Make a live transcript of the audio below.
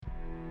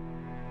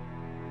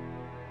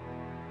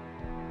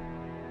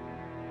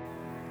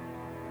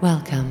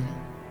Welcome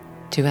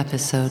to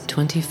episode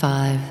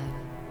 25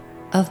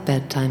 of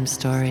Bedtime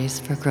Stories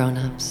for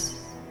Grown-Ups,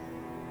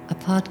 a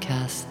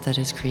podcast that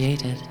is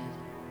created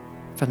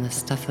from the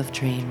stuff of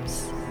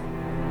dreams.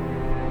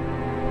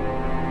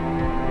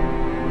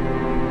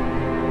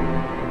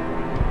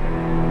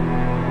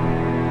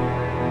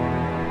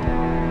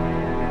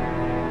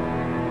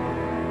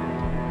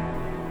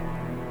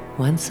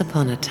 Once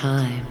upon a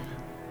time,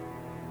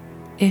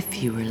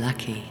 if you were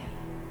lucky,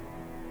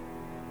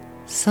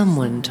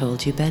 someone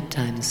told you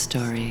bedtime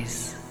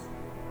stories.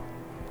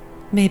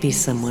 Maybe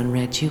someone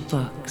read you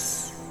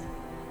books,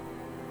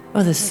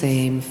 or the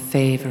same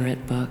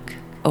favorite book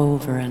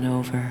over and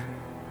over.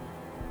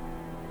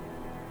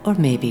 Or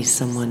maybe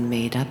someone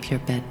made up your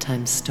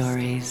bedtime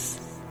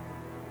stories,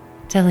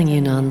 telling you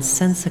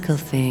nonsensical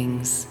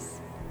things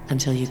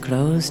until you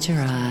closed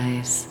your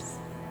eyes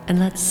and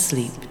let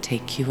sleep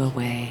take you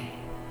away.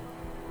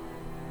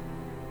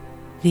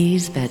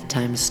 These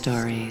bedtime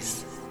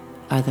stories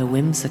are the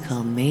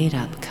whimsical,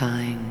 made-up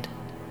kind,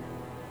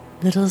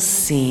 little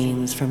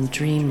scenes from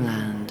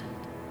dreamland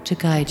to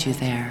guide you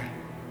there.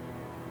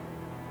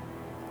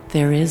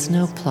 There is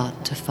no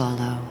plot to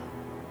follow,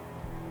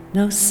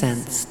 no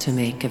sense to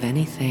make of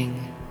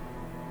anything,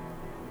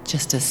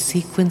 just a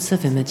sequence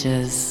of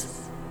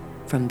images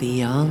from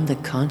beyond the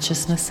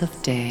consciousness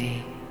of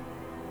day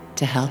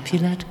to help you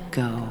let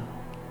go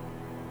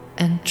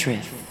and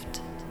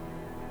drift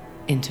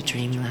into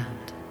dreamland.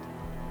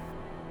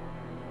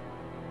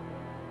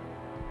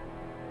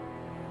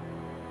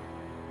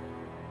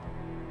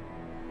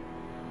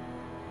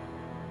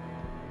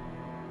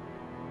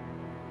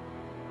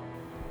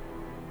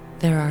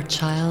 There are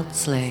child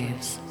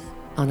slaves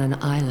on an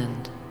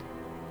island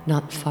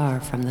not far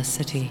from the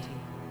city.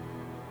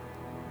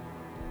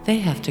 They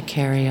have to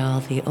carry all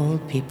the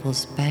old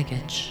people's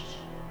baggage.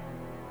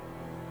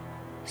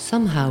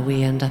 Somehow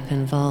we end up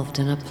involved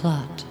in a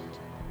plot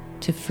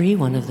to free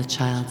one of the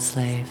child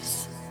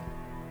slaves.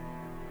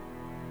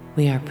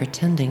 We are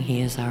pretending he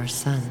is our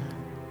son,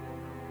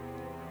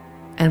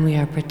 and we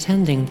are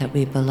pretending that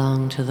we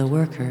belong to the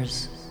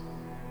workers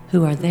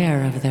who are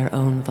there of their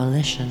own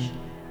volition.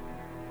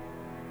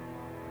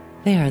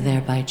 They are there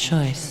by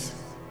choice,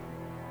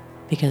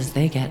 because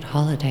they get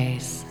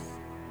holidays.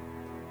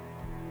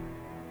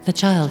 The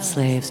child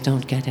slaves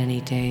don't get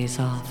any days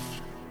off.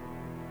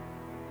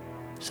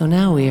 So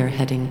now we are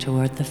heading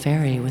toward the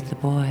ferry with the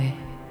boy.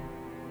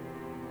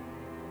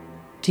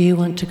 Do you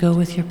want to go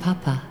with your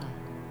papa,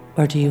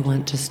 or do you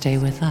want to stay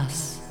with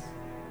us?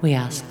 We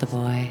asked the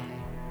boy.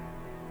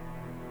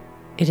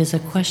 It is a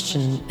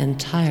question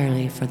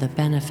entirely for the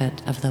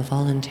benefit of the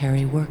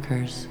voluntary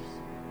workers,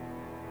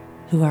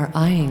 who are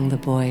eyeing the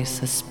boy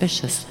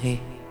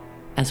suspiciously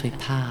as we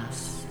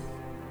pass.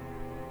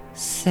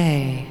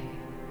 Say,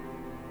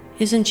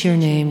 isn't your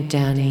name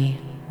Danny?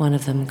 One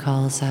of them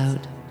calls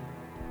out.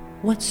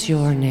 What's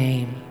your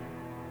name?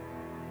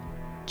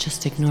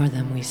 Just ignore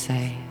them, we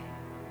say,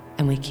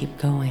 and we keep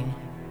going.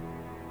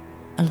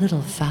 A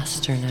little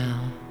faster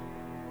now.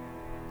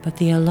 But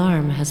the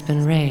alarm has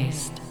been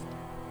raised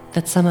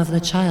that some of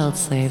the child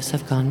slaves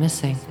have gone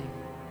missing.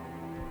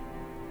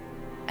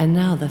 And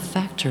now the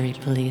factory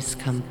police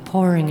come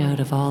pouring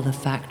out of all the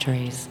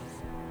factories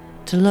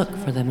to look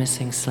for the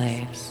missing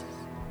slaves,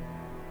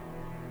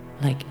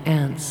 like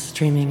ants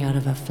streaming out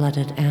of a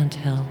flooded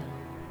anthill.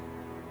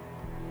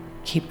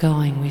 Keep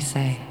going, we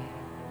say.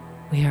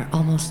 We are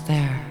almost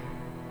there.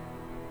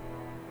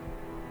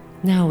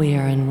 Now we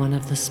are in one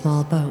of the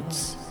small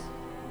boats,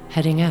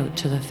 heading out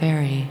to the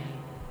ferry.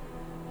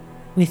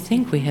 We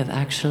think we have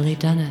actually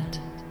done it,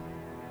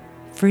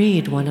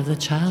 freed one of the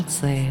child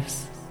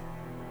slaves.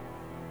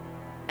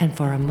 And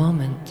for a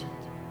moment,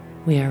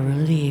 we are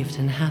relieved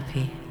and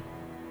happy.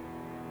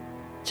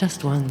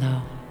 Just one,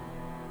 though.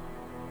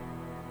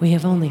 We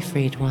have only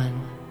freed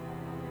one.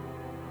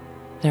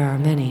 There are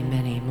many,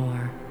 many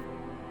more.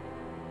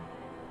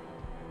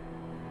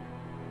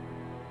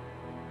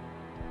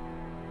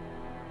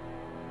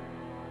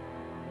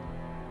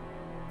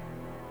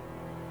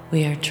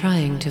 We are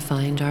trying to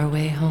find our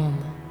way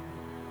home.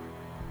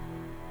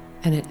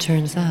 And it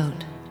turns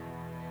out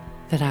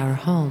that our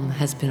home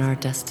has been our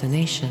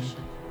destination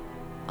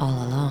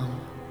all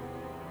along.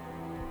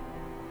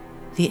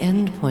 The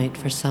end point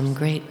for some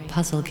great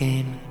puzzle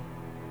game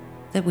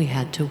that we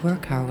had to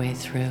work our way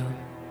through,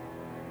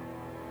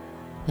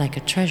 like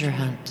a treasure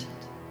hunt.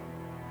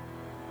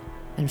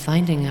 And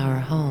finding our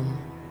home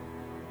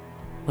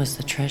was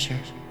the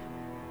treasure,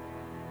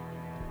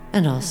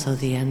 and also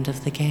the end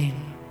of the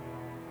game.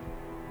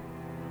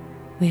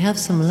 We have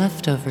some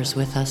leftovers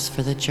with us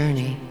for the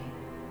journey,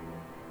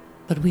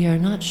 but we are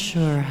not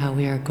sure how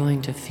we are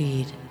going to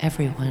feed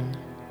everyone.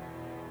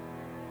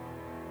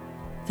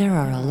 There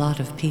are a lot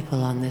of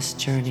people on this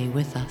journey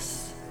with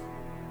us.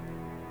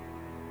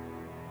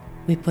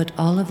 We put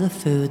all of the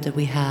food that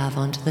we have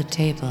onto the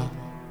table,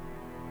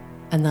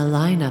 and the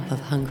lineup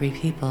of hungry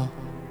people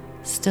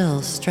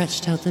still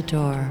stretched out the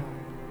door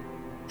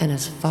and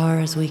as far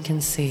as we can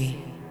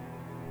see.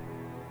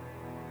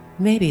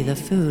 Maybe the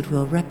food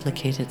will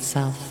replicate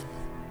itself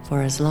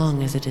for as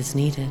long as it is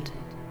needed.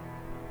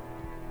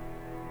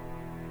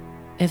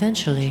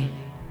 Eventually,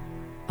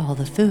 all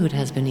the food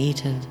has been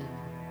eaten,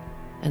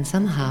 and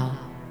somehow,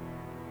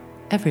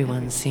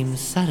 everyone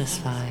seems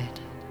satisfied.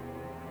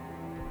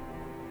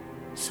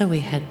 So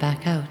we head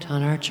back out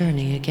on our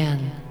journey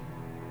again.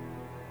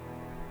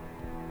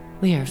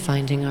 We are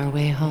finding our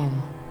way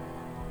home.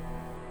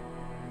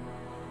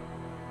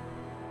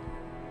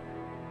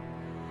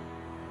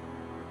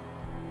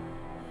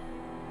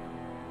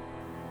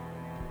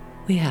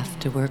 We have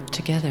to work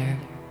together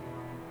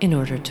in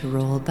order to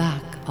roll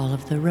back all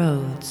of the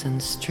roads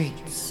and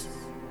streets,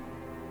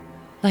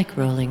 like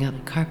rolling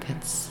up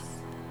carpets.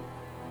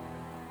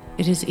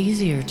 It is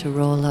easier to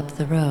roll up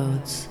the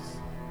roads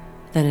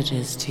than it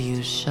is to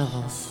use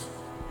shovels.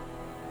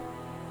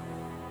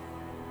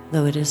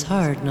 Though it is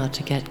hard not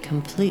to get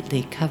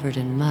completely covered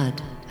in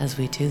mud as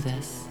we do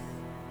this.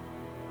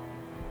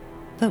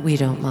 But we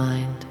don't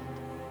mind.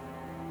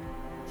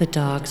 The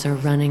dogs are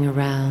running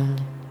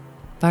around,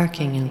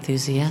 barking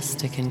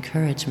enthusiastic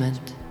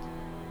encouragement,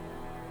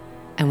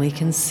 and we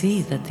can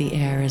see that the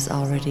air is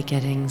already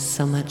getting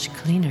so much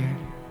cleaner.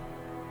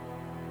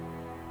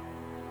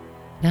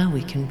 Now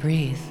we can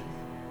breathe.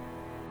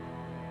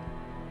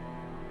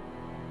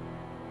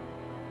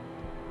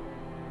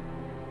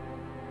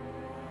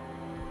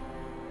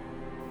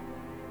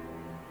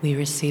 We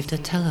received a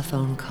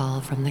telephone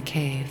call from the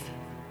cave.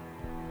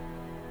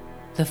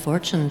 The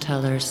fortune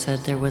teller said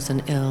there was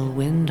an ill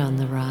wind on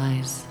the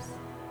rise.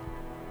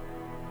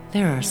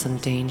 There are some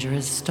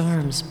dangerous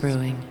storms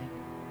brewing.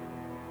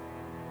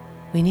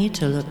 We need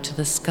to look to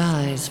the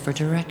skies for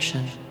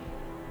direction.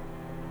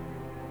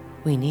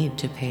 We need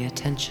to pay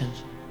attention.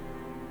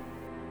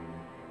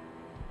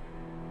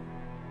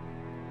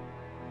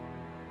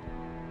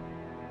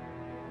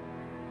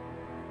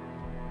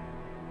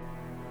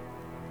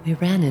 We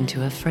ran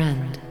into a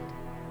friend.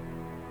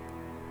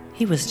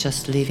 He was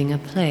just leaving a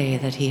play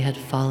that he had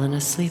fallen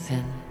asleep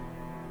in.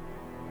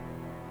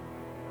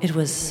 It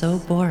was so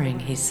boring,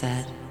 he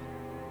said,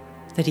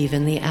 that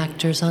even the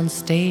actors on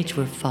stage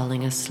were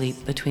falling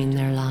asleep between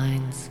their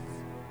lines,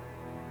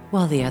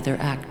 while the other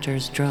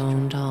actors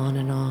droned on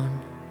and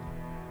on.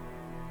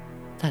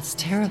 That's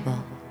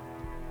terrible.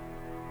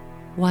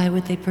 Why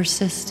would they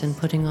persist in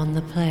putting on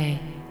the play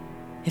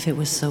if it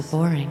was so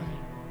boring?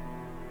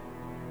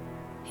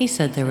 He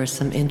said there were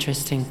some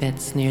interesting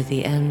bits near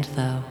the end,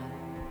 though.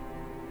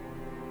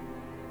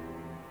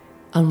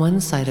 On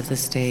one side of the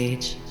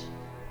stage,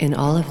 in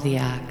all of the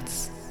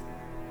acts,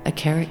 a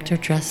character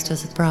dressed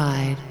as a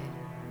bride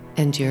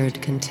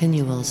endured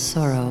continual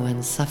sorrow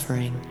and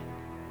suffering.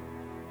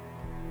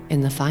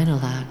 In the final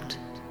act,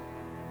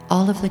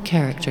 all of the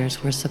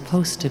characters were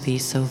supposed to be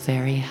so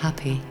very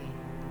happy,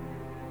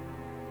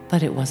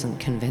 but it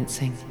wasn't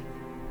convincing,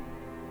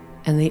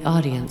 and the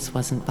audience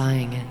wasn't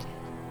buying it.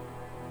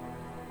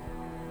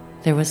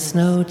 There was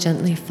snow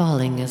gently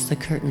falling as the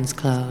curtains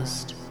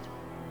closed.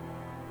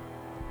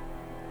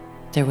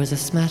 There was a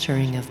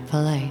smattering of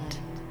polite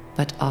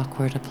but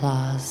awkward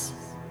applause,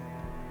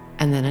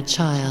 and then a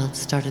child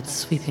started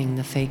sweeping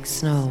the fake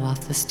snow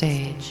off the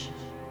stage.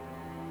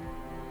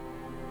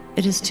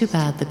 It is too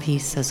bad the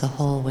piece as a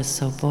whole was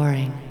so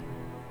boring,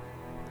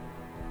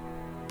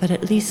 but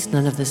at least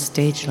none of the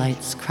stage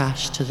lights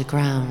crashed to the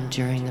ground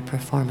during the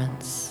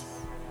performance.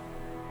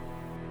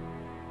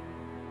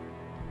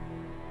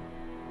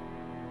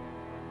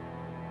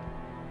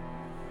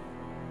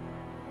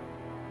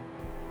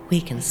 We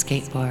can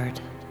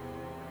skateboard.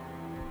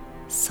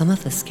 Some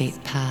of the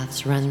skate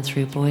paths run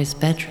through boys'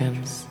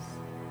 bedrooms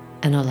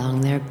and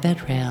along their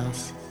bed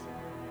rails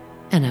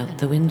and out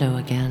the window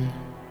again.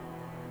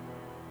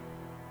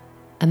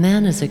 A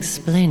man is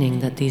explaining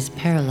that these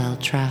parallel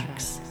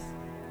tracks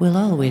will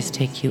always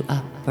take you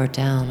up or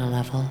down a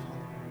level.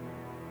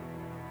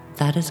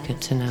 That is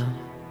good to know.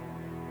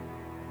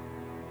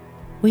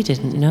 We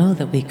didn't know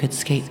that we could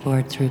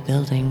skateboard through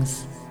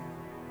buildings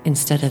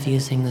instead of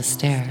using the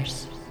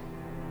stairs.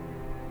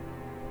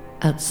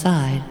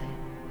 Outside,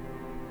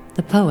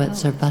 the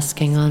poets are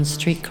busking on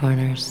street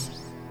corners.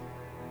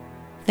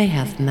 They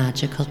have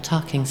magical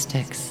talking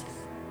sticks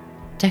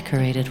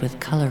decorated with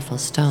colorful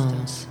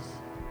stones,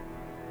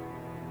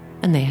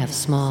 and they have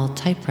small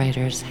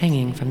typewriters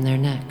hanging from their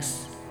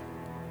necks.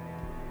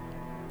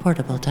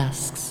 Portable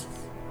desks.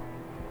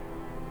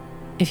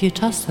 If you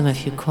toss them a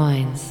few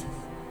coins,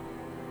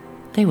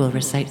 they will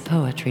recite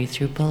poetry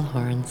through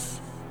bullhorns.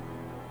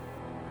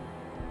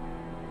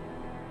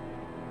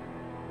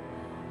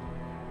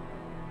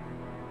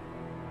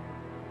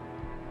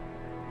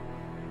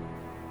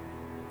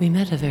 We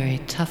met a very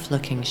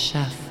tough-looking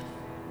chef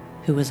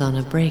who was on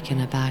a break in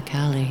a back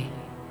alley,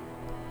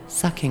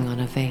 sucking on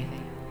a vape.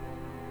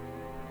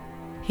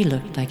 He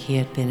looked like he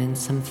had been in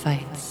some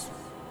fights,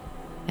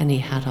 and he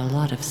had a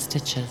lot of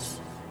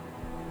stitches.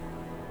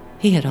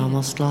 He had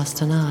almost lost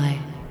an eye.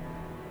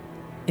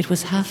 It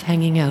was half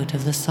hanging out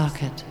of the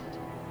socket.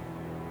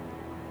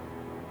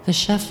 The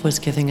chef was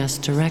giving us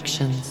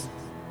directions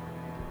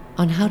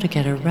on how to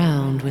get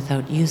around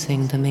without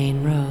using the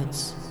main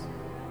roads.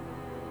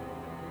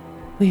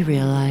 we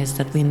realize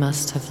that we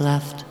must have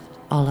left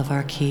all of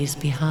our keys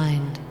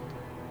behind.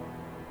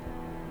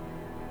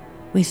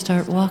 We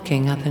start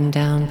walking up and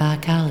down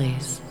back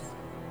alleys,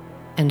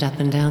 and up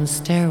and down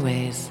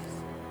stairways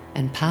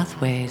and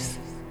pathways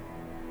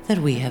that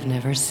we have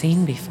never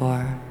seen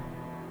before.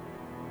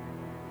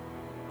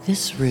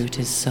 This route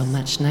is so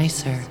much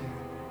nicer,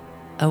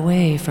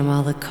 away from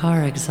all the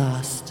car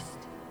exhaust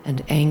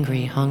and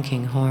angry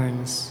honking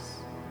horns.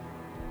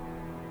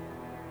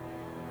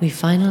 We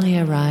finally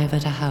arrive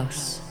at a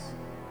house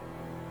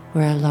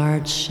where a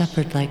large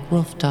shepherd-like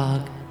wolf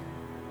dog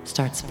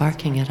starts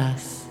barking at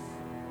us.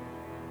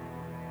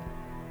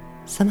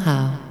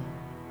 Somehow,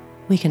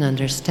 we can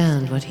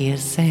understand what he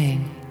is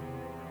saying.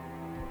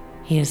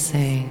 He is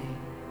saying,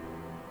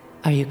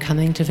 "Are you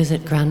coming to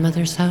visit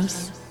grandmother's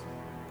house?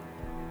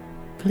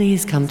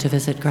 Please come to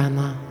visit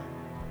Grandma."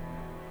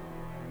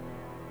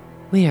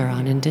 We are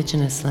on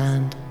indigenous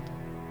land.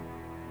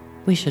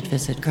 We should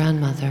visit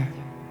grandmother.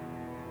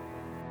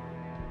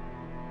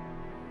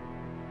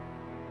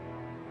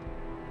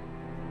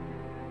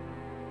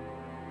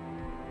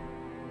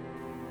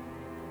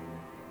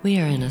 We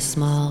are in a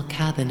small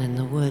cabin in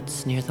the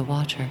woods near the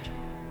water.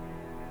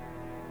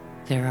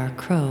 There are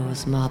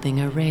crows mobbing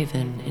a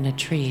raven in a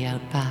tree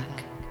out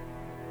back.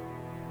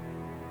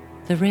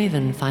 The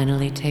raven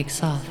finally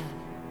takes off,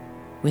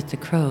 with the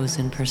crows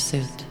in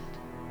pursuit.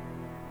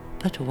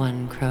 But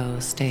one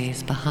crow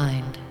stays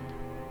behind.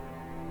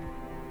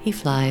 He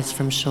flies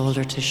from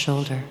shoulder to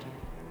shoulder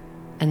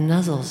and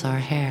nuzzles our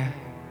hair,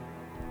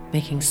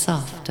 making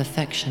soft,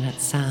 affectionate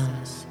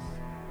sounds.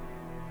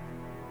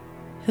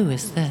 Who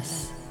is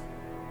this?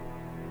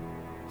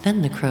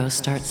 Then the crow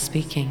starts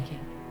speaking.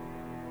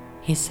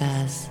 He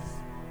says,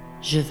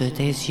 "Je veux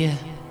des yeux,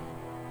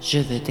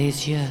 je veux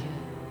des yeux,"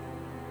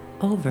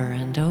 over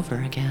and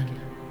over again.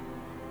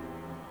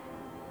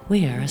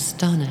 We are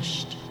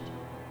astonished.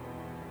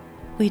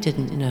 We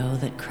didn't know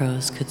that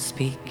crows could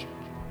speak.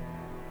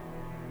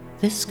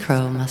 This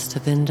crow must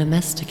have been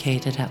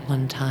domesticated at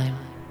one time.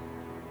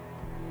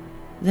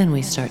 Then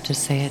we start to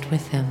say it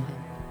with him.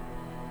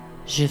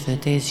 "Je veux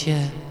des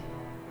yeux,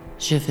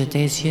 je veux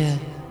des yeux."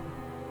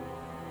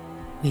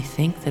 We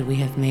think that we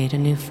have made a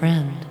new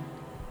friend.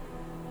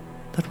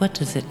 But what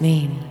does it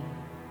mean?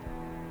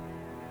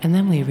 And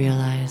then we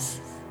realize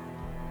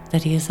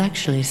that he is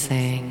actually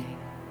saying,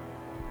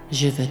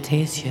 "Je veux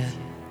tes yeux,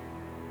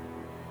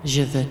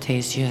 je veux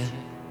tes yeux."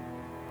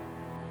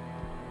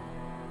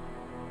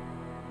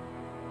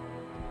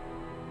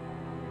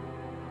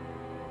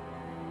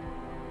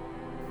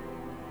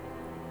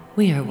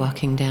 We are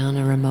walking down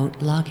a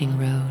remote logging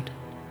road,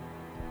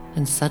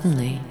 and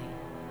suddenly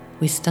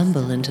we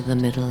stumble into the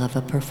middle of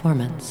a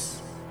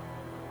performance.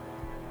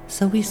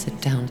 So we sit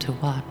down to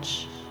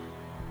watch.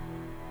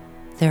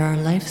 There are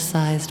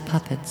life-sized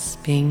puppets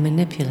being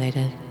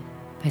manipulated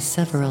by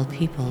several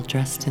people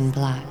dressed in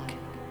black.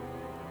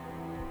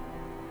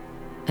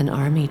 An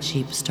army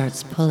jeep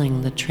starts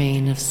pulling the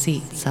train of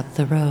seats up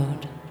the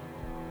road.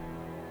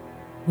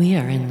 We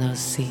are in those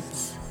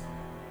seats.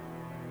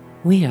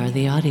 We are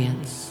the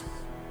audience.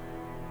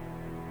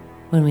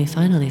 When we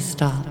finally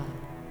stop,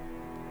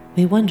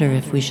 we wonder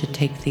if we should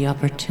take the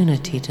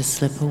opportunity to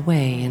slip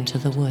away into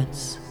the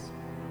woods.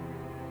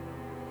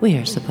 We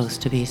are supposed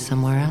to be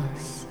somewhere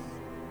else,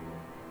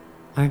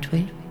 aren't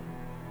we?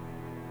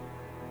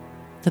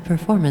 The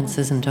performance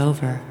isn't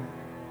over,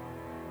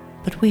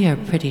 but we are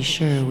pretty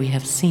sure we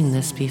have seen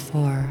this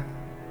before.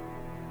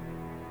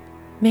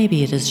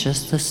 Maybe it is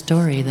just the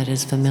story that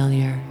is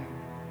familiar,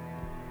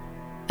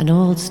 an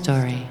old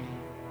story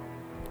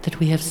that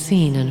we have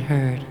seen and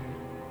heard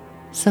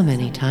so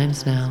many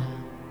times now.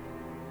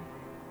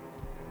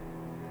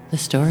 The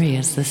story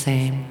is the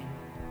same.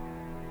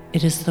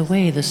 It is the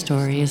way the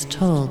story is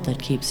told that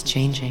keeps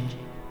changing.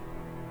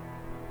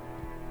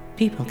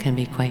 People can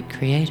be quite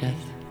creative.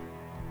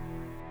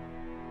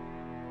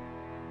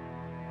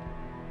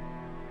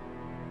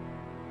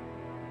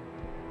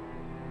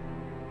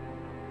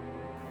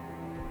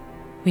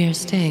 We are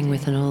staying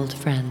with an old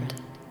friend.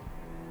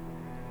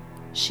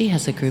 She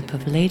has a group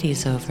of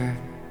ladies over,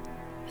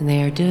 and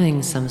they are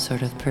doing some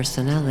sort of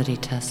personality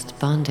test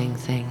bonding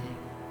thing.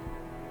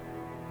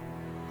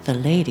 The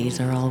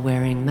ladies are all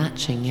wearing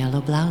matching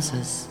yellow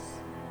blouses.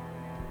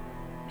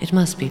 It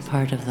must be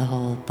part of the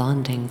whole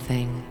bonding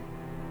thing.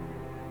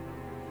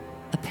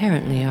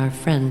 Apparently, our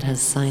friend has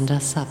signed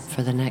us up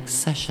for the next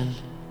session.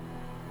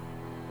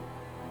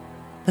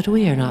 But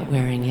we are not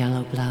wearing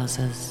yellow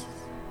blouses.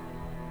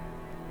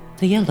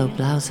 The yellow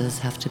blouses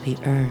have to be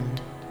earned.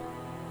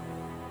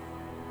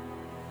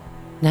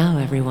 Now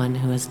everyone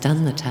who has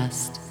done the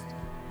test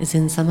is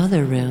in some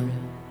other room,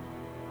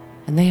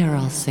 and they are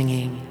all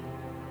singing,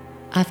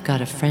 "I've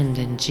got a friend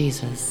in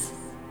Jesus."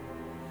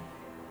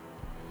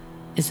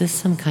 Is this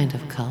some kind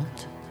of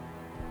cult?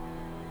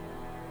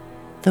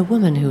 The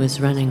woman who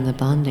is running the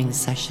bonding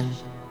session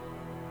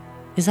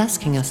is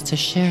asking us to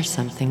share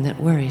something that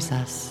worries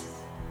us.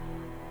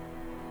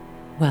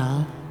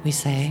 Well, we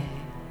say,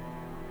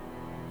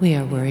 we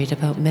are worried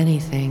about many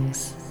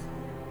things.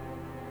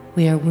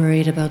 We are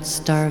worried about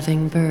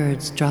starving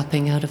birds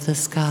dropping out of the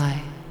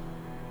sky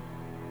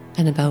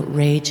and about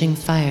raging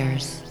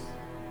fires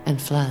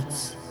and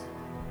floods.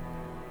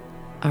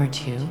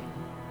 Aren't you?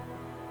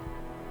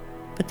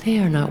 But they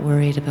are not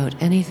worried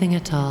about anything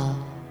at all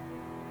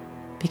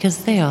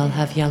because they all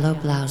have yellow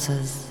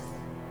blouses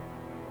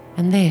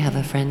and they have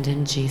a friend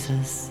in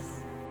Jesus.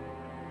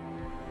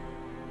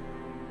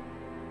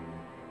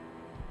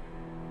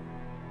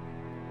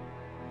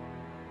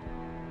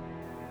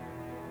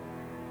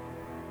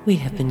 We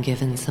have been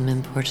given some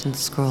important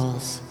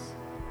scrolls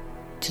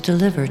to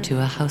deliver to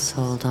a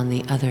household on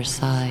the other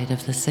side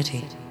of the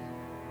city.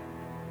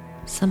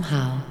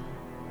 Somehow,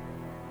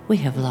 we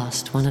have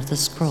lost one of the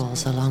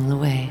scrolls along the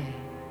way,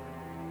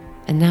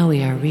 and now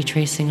we are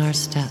retracing our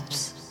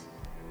steps,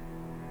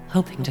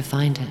 hoping to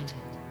find it.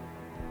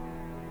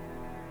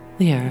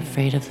 We are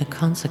afraid of the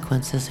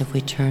consequences if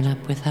we turn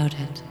up without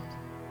it,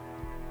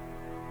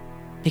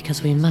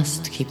 because we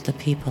must keep the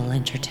people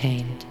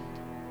entertained.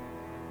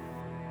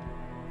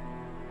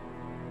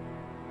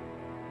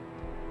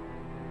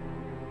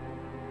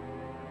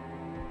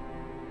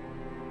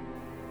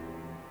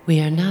 We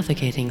are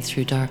navigating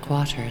through dark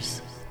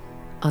waters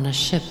on a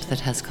ship that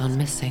has gone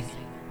missing.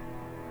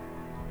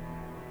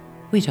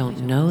 We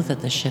don't know that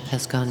the ship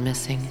has gone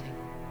missing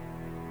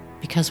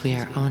because we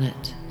are on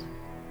it.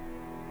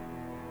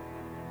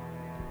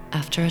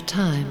 After a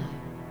time,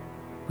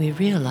 we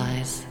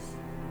realize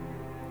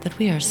that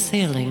we are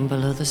sailing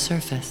below the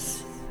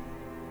surface.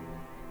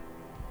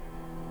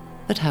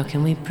 But how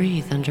can we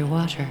breathe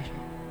underwater?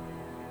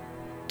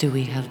 Do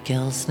we have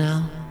gills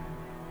now?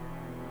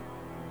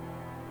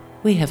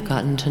 We have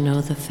gotten to know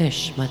the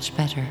fish much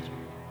better.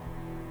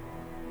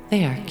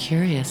 They are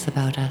curious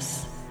about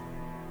us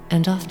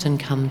and often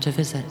come to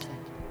visit,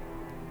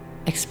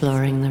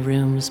 exploring the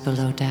rooms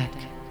below deck.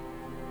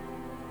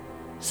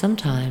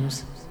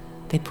 Sometimes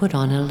they put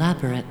on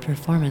elaborate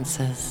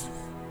performances.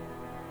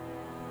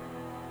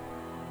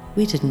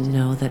 We didn't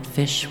know that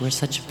fish were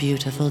such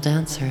beautiful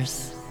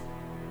dancers.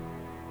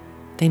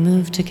 They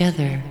move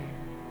together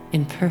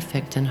in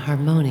perfect and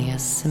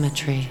harmonious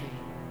symmetry.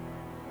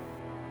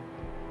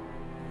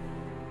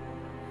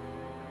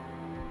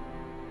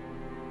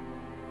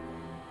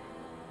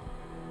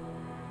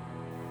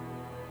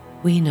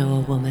 We know a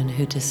woman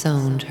who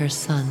disowned her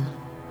son.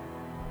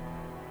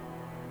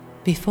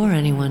 Before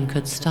anyone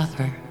could stop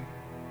her,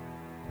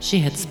 she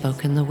had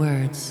spoken the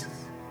words.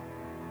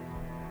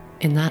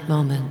 In that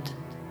moment,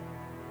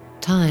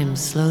 time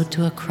slowed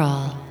to a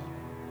crawl,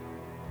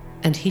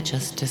 and he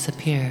just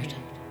disappeared.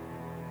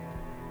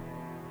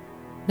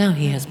 Now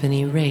he has been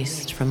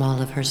erased from all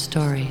of her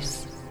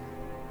stories,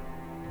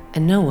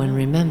 and no one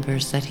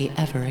remembers that he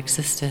ever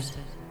existed.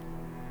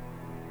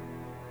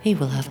 He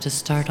will have to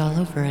start all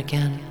over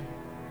again,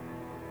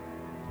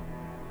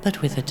 but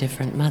with a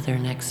different mother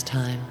next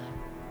time.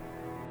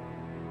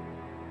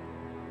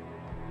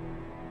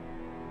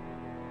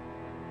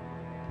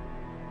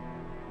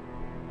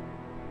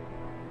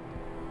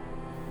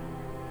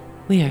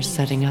 We are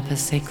setting up a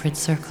sacred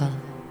circle.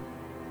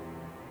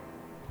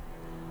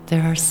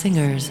 There are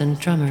singers and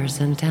drummers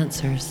and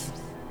dancers.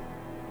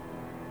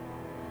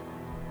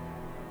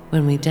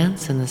 When we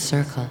dance in the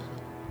circle,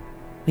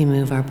 we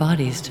move our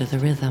bodies to the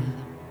rhythm,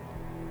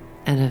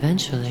 and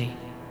eventually,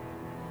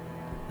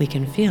 we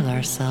can feel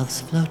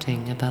ourselves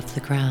floating above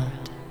the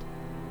ground.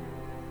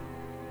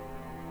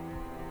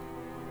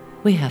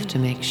 We have to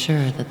make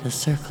sure that the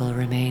circle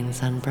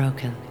remains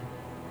unbroken.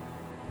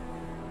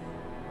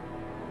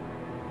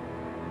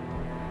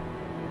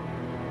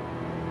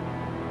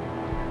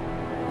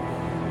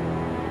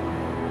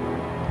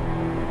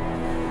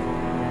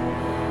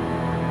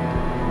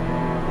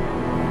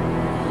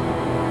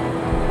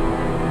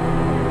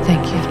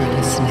 Thank you for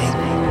listening.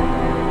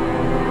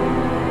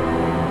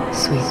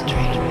 Sweet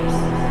dreams.